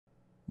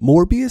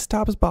Morbius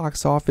tops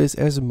box office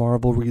as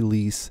Marvel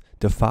release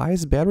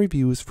defies bad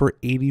reviews for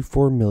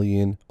 84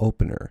 million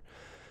opener.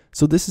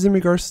 So this is in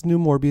regards to the new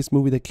Morbius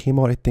movie that came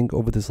out, I think,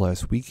 over this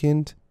last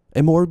weekend.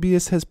 And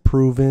Morbius has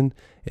proven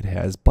it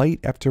has bite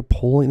after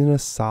pulling in a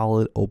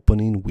solid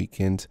opening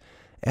weekend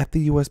at the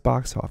US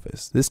box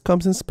office. This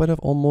comes in spite of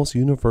almost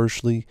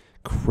universally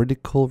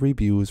critical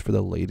reviews for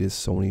the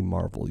latest Sony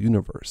Marvel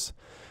universe.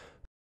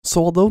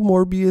 So although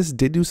Morbius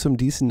did do some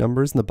decent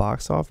numbers in the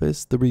box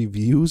office, the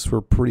reviews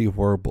were pretty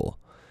horrible.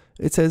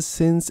 It says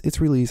since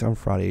its release on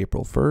Friday,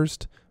 April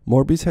 1st,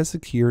 Morbius has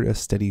secured a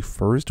steady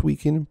first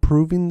weekend,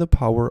 proving the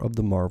power of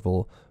the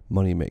Marvel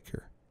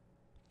moneymaker.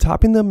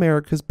 Topping the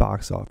America's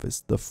box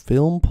office, the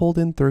film pulled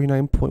in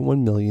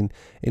 $39.1 million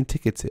in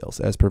ticket sales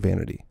as per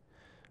Vanity.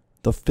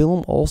 The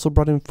film also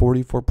brought in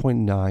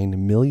 $44.9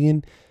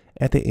 million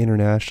at the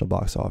international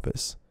box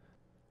office.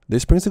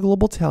 This brings the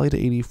global tally to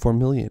 $84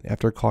 million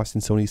after costing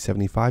Sony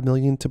 $75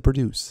 million to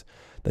produce.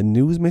 The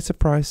news may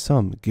surprise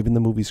some given the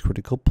movie's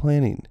critical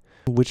planning,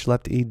 which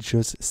left a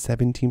just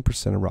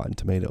 17% of Rotten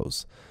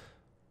Tomatoes.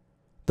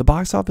 The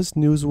box office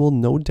news will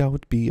no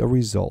doubt be a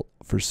result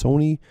for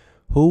Sony,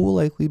 who will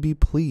likely be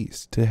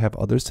pleased to have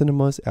other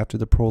cinemas after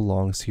the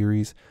prolonged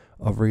series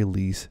of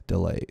release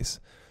delays.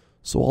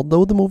 So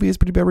although the movie has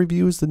pretty bad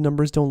reviews, the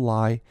numbers don't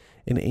lie,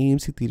 and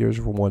AMC theaters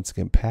were once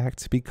again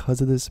packed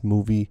because of this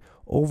movie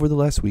over the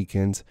last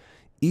weekends.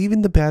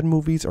 Even the bad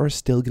movies are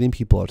still getting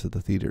people out to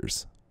the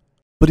theaters.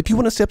 But if you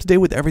want to stay up to date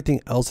with everything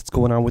else that's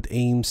going on with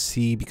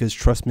AMC, because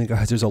trust me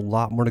guys, there's a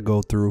lot more to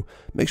go through,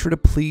 make sure to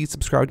please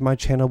subscribe to my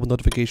channel with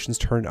notifications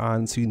turned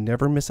on so you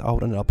never miss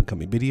out on an up and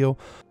coming video.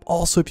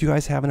 Also, if you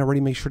guys haven't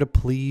already, make sure to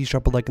please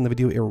drop a like in the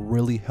video. It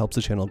really helps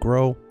the channel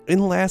grow.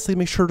 And lastly,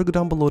 make sure to go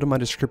down below to my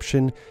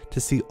description to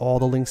see all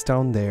the links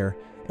down there.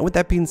 And with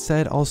that being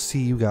said, I'll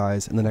see you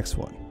guys in the next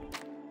one.